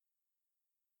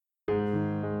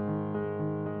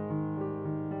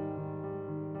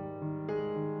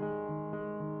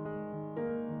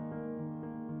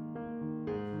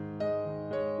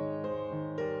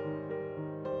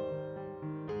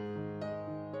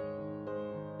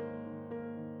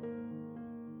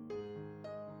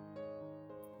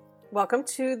Welcome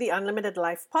to the Unlimited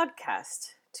Life podcast.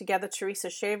 Together, Teresa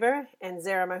Shaver and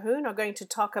Zara Mahoon are going to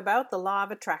talk about the law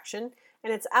of attraction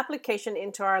and its application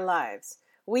into our lives.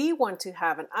 We want to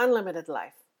have an unlimited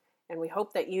life, and we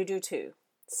hope that you do too.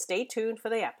 Stay tuned for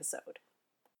the episode.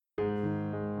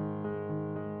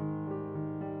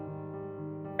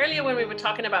 Earlier when we were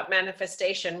talking about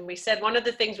manifestation, we said one of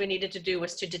the things we needed to do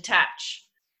was to detach.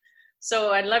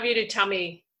 So I'd love you to tell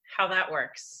me how that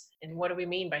works. And what do we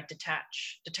mean by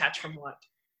detach? Detach from what?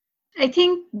 I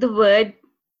think the word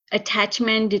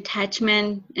attachment,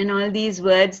 detachment, and all these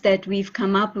words that we've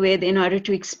come up with in order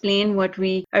to explain what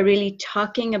we are really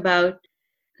talking about,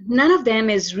 none of them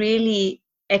is really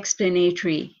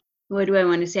explanatory. What do I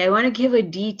want to say? I want to give a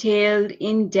detailed,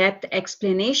 in-depth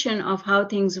explanation of how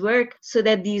things work so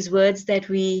that these words that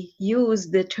we use,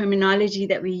 the terminology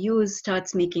that we use,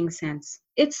 starts making sense.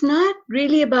 It's not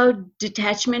really about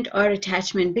detachment or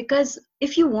attachment, because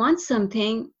if you want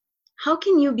something, how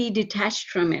can you be detached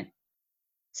from it?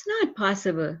 It's not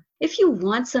possible. If you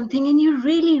want something and you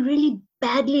really, really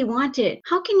badly want it,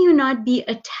 how can you not be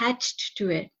attached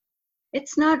to it?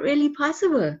 It's not really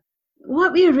possible.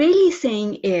 What we're really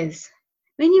saying is,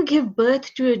 when you give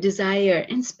birth to a desire,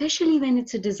 and especially when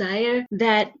it's a desire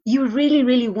that you really,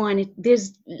 really want,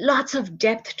 there's lots of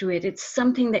depth to it. It's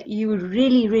something that you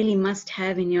really, really must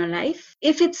have in your life.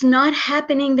 If it's not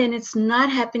happening, then it's not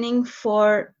happening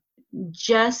for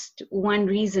just one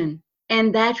reason.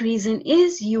 And that reason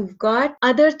is you've got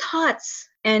other thoughts.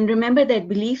 And remember that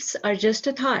beliefs are just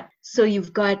a thought. So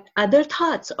you've got other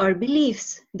thoughts or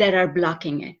beliefs that are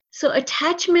blocking it. So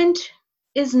attachment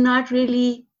is not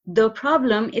really the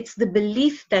problem. It's the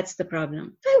belief that's the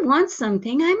problem. If I want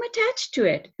something, I'm attached to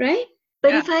it, right?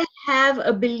 But if I have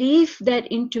a belief that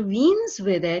intervenes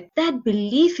with it, that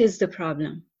belief is the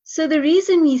problem. So the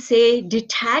reason we say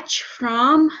detach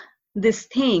from this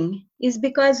thing is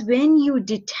because when you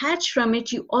detach from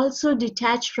it, you also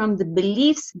detach from the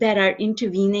beliefs that are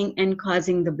intervening and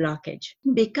causing the blockage.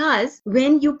 Because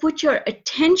when you put your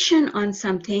attention on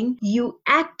something, you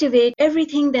activate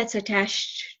everything that's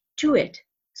attached to it.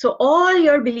 So all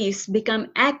your beliefs become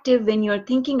active when you're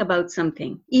thinking about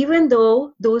something, even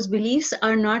though those beliefs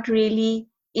are not really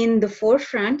in the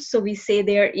forefront. So we say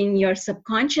they're in your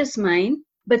subconscious mind.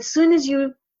 But as soon as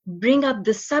you bring up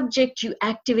the subject, you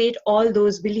activate all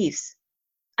those beliefs.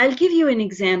 I'll give you an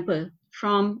example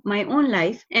from my own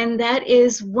life. And that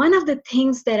is one of the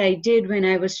things that I did when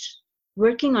I was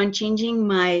working on changing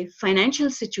my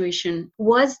financial situation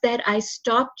was that I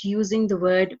stopped using the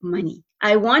word money.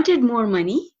 I wanted more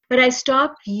money, but I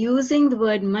stopped using the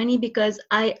word money because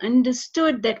I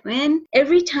understood that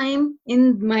every time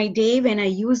in my day when I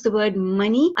use the word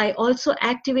money, I also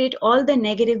activate all the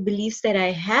negative beliefs that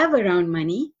I have around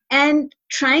money. And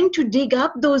trying to dig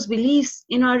up those beliefs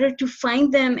in order to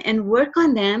find them and work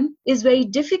on them is very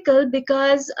difficult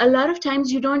because a lot of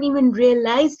times you don't even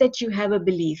realize that you have a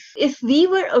belief. If we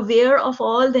were aware of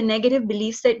all the negative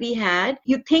beliefs that we had,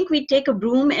 you'd think we'd take a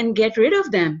broom and get rid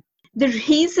of them. The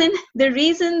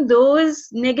reason those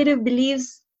negative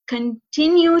beliefs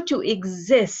continue to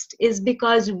exist is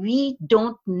because we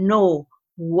don't know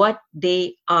what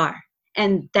they are.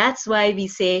 And that's why we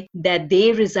say that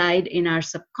they reside in our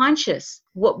subconscious.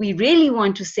 What we really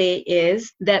want to say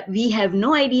is that we have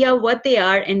no idea what they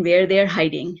are and where they're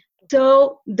hiding.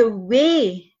 So the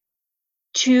way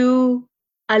to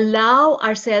allow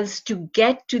ourselves to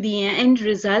get to the end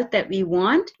result that we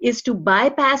want is to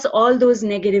bypass all those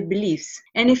negative beliefs.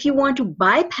 And if you want to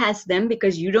bypass them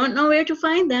because you don't know where to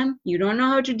find them, you don't know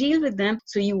how to deal with them,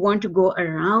 so you want to go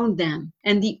around them.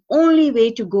 And the only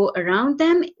way to go around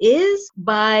them is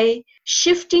by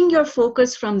shifting your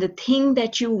focus from the thing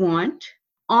that you want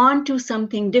onto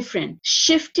something different.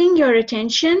 Shifting your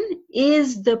attention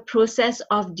is the process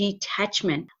of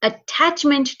detachment.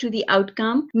 Attachment to the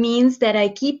outcome means that I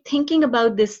keep thinking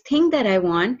about this thing that I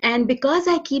want, and because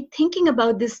I keep thinking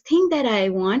about this thing that I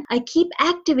want, I keep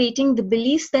activating the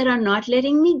beliefs that are not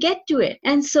letting me get to it.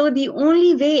 And so the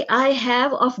only way I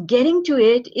have of getting to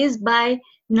it is by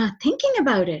not thinking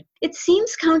about it. It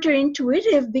seems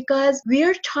counterintuitive because we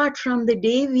are taught from the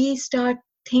day we start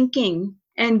thinking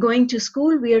and going to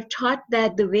school, we are taught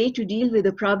that the way to deal with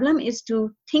a problem is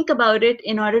to think about it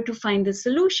in order to find the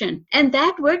solution. And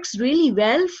that works really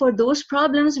well for those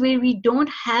problems where we don't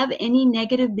have any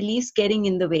negative beliefs getting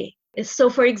in the way. So,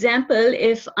 for example,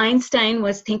 if Einstein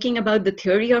was thinking about the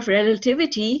theory of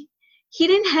relativity, he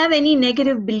didn't have any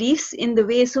negative beliefs in the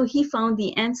way, so he found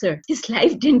the answer. His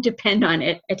life didn't depend on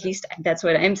it. At least that's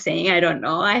what I'm saying. I don't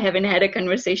know. I haven't had a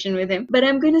conversation with him. But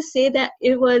I'm going to say that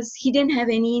he didn't have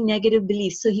any negative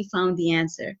beliefs, so he found the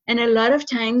answer. And a lot of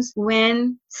times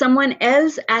when someone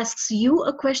else asks you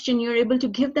a question, you're able to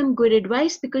give them good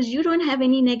advice because you don't have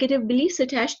any negative beliefs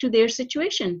attached to their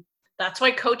situation. That's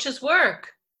why coaches work.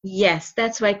 Yes,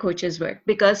 that's why coaches work,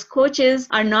 because coaches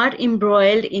are not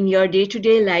embroiled in your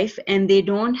day-to-day life and they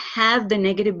don't have the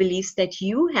negative beliefs that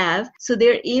you have. So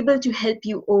they're able to help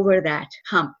you over that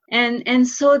hump. And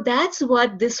so that's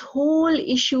what this whole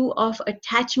issue of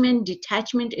attachment,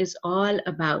 detachment is all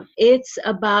about. It's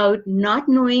about not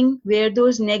knowing where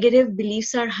those negative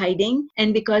beliefs are hiding.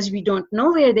 And because we don't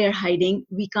know where they're hiding,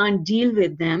 we can't deal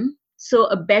with them. So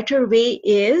a better way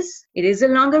it is a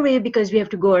longer way because we have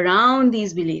to go around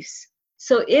these beliefs.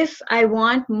 So if I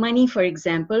want money, for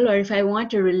example, or if I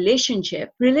want a relationship,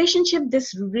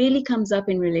 this really comes up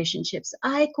in relationships.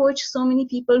 I coach so many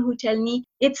people who tell me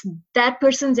it's that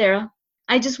person's era.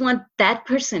 I just want that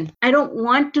person. I don't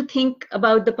want to think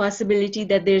about the possibility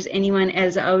that there's anyone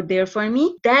else out there for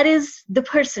me. That is the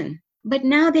person. But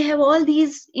now they have all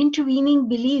these intervening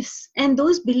beliefs, and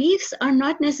those beliefs are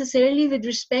not necessarily with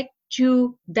respect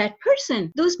to that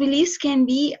person. Those beliefs can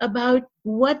be about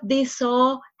what they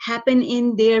saw happen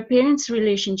in their parents'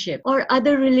 relationship or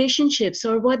other relationships,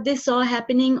 or what they saw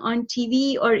happening on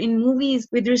TV or in movies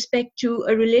with respect to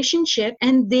a relationship,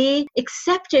 and they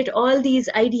accepted all these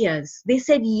ideas. They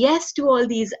said yes to all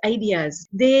these ideas.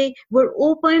 They were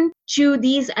open to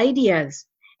these ideas.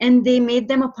 And they made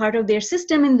them a part of their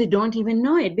system and they don't even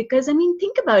know it. Because,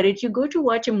 think about it. You go to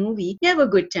watch a movie, you have a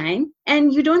good time,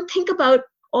 and you don't think about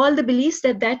all the beliefs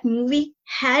that movie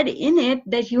had in it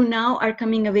that you now are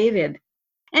coming away with.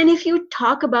 And if you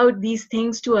talk about these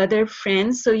things to other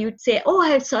friends, so you'd say, oh,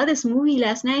 I saw this movie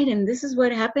last night and this is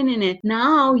what happened in it.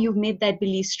 Now you've made that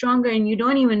belief stronger and you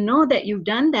don't even know that you've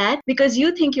done that because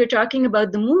you think you're talking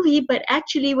about the movie, but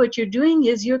actually what you're doing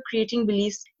is you're creating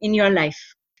beliefs in your life.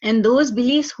 And those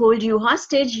beliefs hold you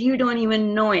hostage, you don't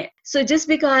even know it. So just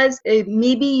because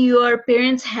maybe your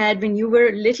parents had, when you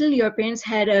were little, your parents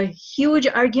had a huge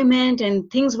argument and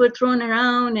things were thrown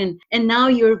around and now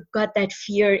you've got that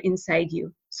fear inside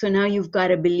you. So now you've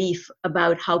got a belief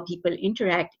about how people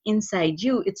interact inside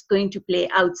you. It's going to play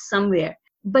out somewhere.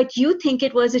 But you think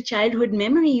it was a childhood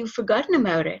memory, you've forgotten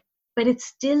about it. But it's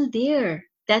still there.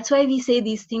 That's why we say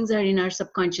these things are in our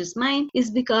subconscious mind, is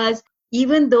because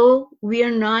even though we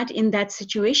are not in that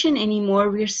situation anymore,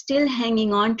 we're still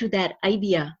hanging on to that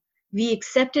idea. We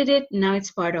accepted it, now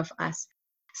it's part of us.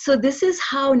 So this is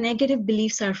how negative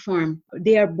beliefs are formed.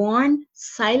 They are born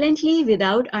silently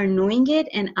without our knowing it,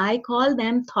 and I call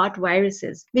them thought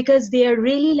viruses because they are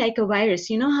really like a virus.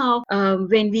 You know how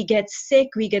when we get sick,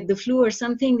 we get the flu or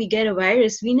something, we get a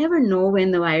virus. We never know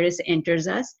when the virus enters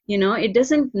us. It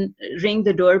doesn't ring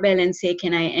the doorbell and say,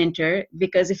 can I enter?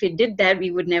 Because if it did that,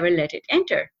 we would never let it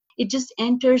enter. It just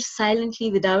enters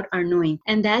silently without our knowing.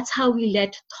 And that's how we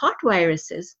let thought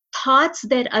viruses, thoughts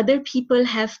that other people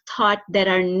have thought that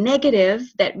are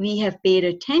negative, that we have paid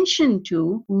attention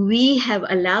to, we have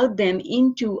allowed them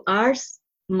into our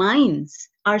minds,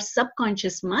 our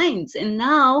subconscious minds. And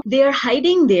now they are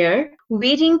hiding there,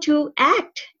 waiting to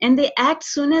act. And they act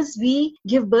soon as we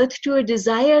give birth to a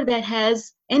desire that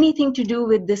has anything to do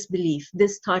with this belief,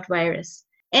 this thought virus.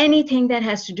 Anything that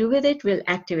has to do with it will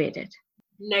activate it.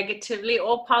 Negatively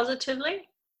or positively?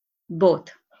 Both.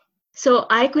 So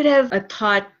I could have a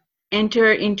thought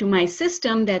enter into my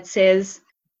system that says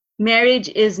marriage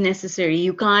is necessary.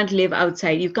 You can't live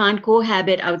outside. You can't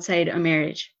cohabit outside a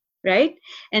marriage, right?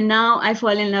 And now I fall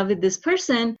in love with this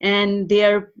person and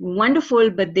they're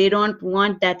wonderful, but they don't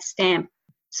want that stamp.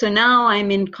 So now I'm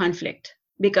in conflict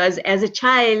because as a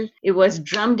child, it was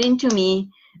drummed into me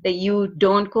that you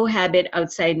don't cohabit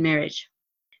outside marriage.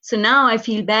 So now I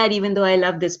feel bad even though I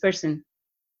love this person.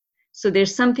 So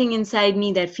there's something inside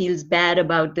me that feels bad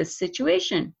about this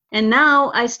situation. And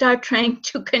now I start trying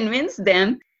to convince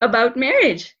them about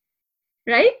marriage,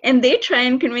 right? And they try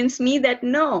and convince me that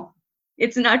no,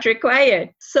 it's not required.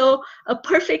 So a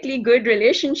perfectly good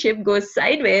relationship goes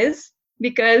sideways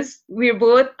because we're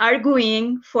both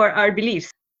arguing for our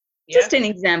beliefs. Just an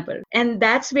example. And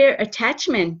that's where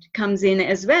attachment comes in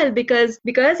as well, because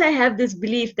I have this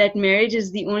belief that marriage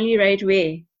is the only right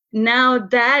way. Now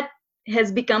that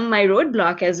has become my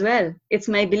roadblock as well. It's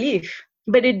my belief.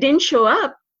 But it didn't show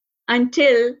up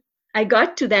until I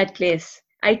got to that place.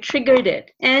 I triggered it.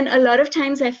 And a lot of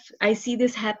times I see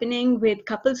this happening with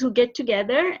couples who get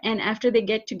together, and after they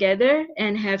get together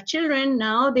and have children,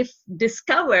 now they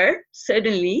discover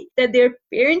suddenly that their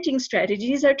parenting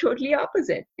strategies are totally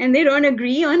opposite. And they don't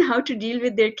agree on how to deal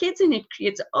with their kids, and it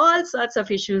creates all sorts of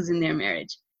issues in their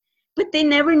marriage. But they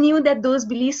never knew that those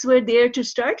beliefs were there to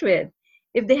start with.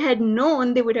 If they had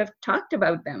known, they would have talked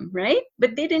about them, right?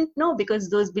 But they didn't know because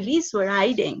those beliefs were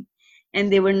hiding. And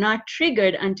they were not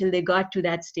triggered until they got to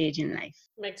that stage in life.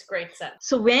 Makes great sense.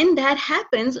 So when that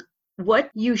happens, what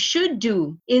you should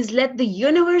do is let the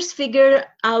universe figure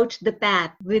out the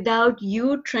path without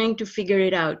you trying to figure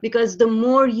it out. Because the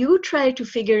more you try to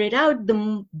figure it out,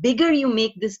 the bigger you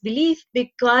make this belief,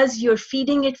 because you're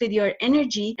feeding it with your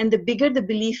energy, and the bigger the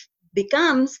belief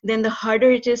becomes, then the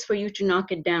harder it is for you to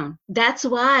knock it down. That's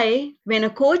why when a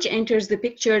coach enters the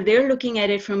picture, they're looking at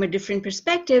it from a different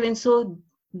perspective. And so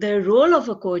the role of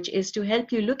a coach is to help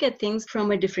you look at things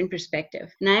from a different perspective.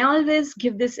 And I always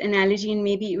give this analogy, and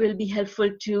maybe it will be helpful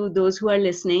to those who are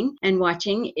listening and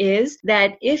watching, is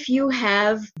that if you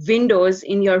have windows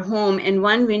in your home and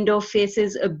one window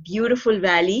faces a beautiful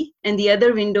valley and the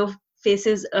other window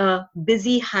faces a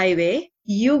busy highway,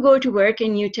 you go to work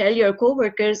and you tell your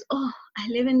coworkers, oh, I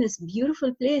live in this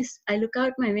beautiful place. I look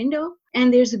out my window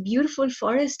and there's a beautiful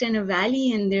forest and a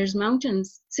valley and there's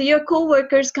mountains. So your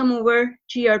coworkers come over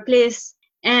to your place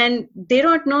and they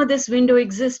don't know this window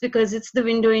exists because it's the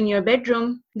window in your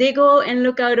bedroom. They go and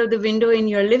look out of the window in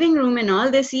your living room and all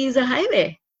they see is a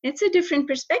highway. It's a different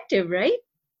perspective, right?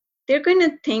 They're going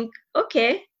to think,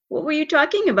 okay, what were you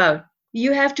talking about?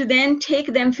 You have to then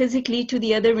take them physically to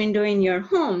the other window in your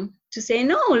home to say,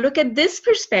 no, look at this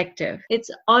perspective. It's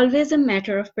always a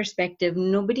matter of perspective.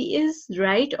 Nobody is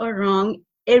right or wrong.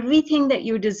 Everything that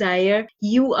you desire,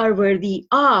 you are worthy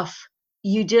of.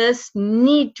 You just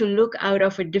need to look out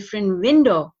of a different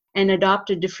window and adopt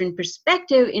a different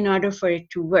perspective in order for it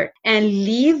to work, and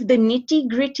leave the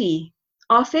nitty-gritty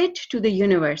of it to the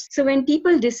universe. So when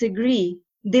people disagree,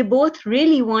 they both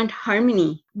really want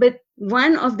harmony, but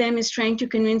one of them is trying to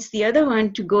convince the other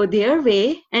one to go their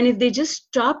way. And if they just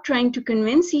stop trying to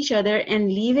convince each other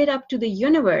and leave it up to the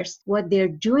universe, what they're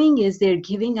doing is they're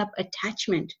giving up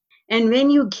attachment. And when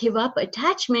you give up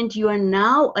attachment, you are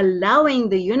now allowing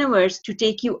the universe to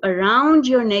take you around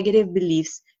your negative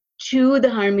beliefs to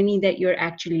the harmony that you're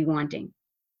actually wanting.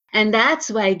 And that's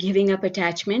why giving up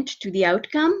attachment to the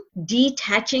outcome,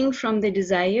 detaching from the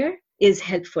desire, is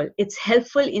helpful. It's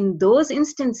helpful in those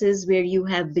instances where you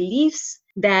have beliefs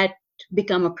that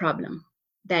become a problem,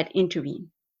 that intervene.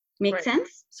 Make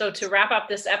sense? So to wrap up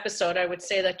this episode, I would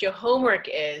say that your homework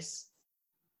is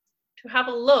to have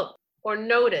a look or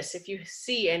notice if you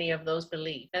see any of those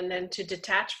beliefs, and then to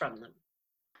detach from them.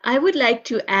 I would like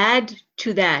to add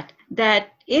to that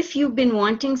if you've been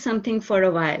wanting something for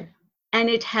a while, and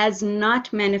it has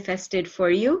not manifested for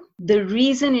you, the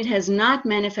reason it has not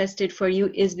manifested for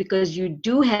you is because you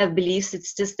do have beliefs.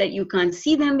 It's just that you can't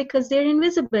see them because they're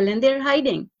invisible and they're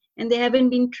hiding and they haven't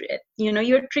been,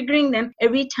 you're triggering them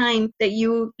every time that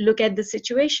you look at the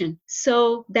situation.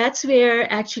 So that's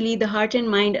where actually the heart and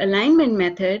mind alignment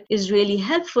method is really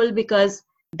helpful, because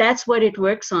that's what it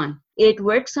works on. It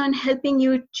works on helping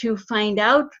you to find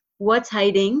out what's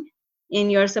hiding in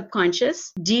your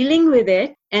subconscious, dealing with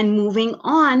it and moving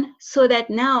on, so that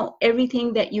now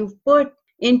everything that you've put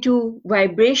into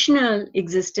vibrational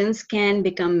existence can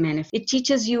become manifest. It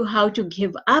teaches you how to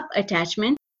give up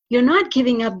attachment. You're not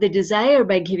giving up the desire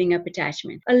by giving up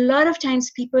attachment. A lot of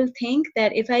times people think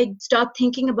that if I stop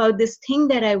thinking about this thing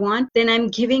that I want, then I'm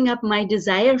giving up my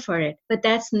desire for it. But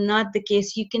that's not the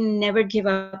case. You can never give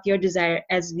up your desire,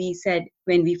 as we said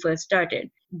when we first started.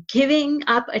 Giving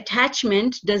up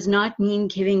attachment does not mean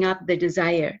giving up the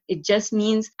desire. It just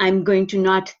means I'm going to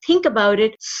not think about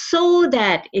it so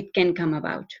that it can come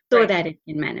about, so that it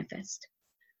can manifest.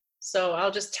 So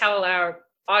I'll just tell our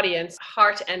audience,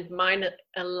 Heart and Mind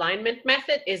Alignment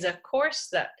Method is a course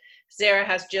that Zara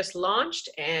has just launched,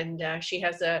 and she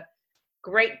has a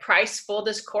great price for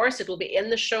this course. It will be in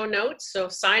the show notes, so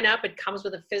sign up. It comes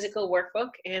with a physical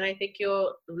workbook, and I think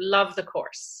you'll love the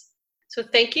course. So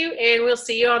thank you, and we'll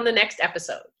see you on the next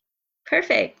episode.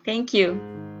 Perfect. Thank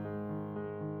you.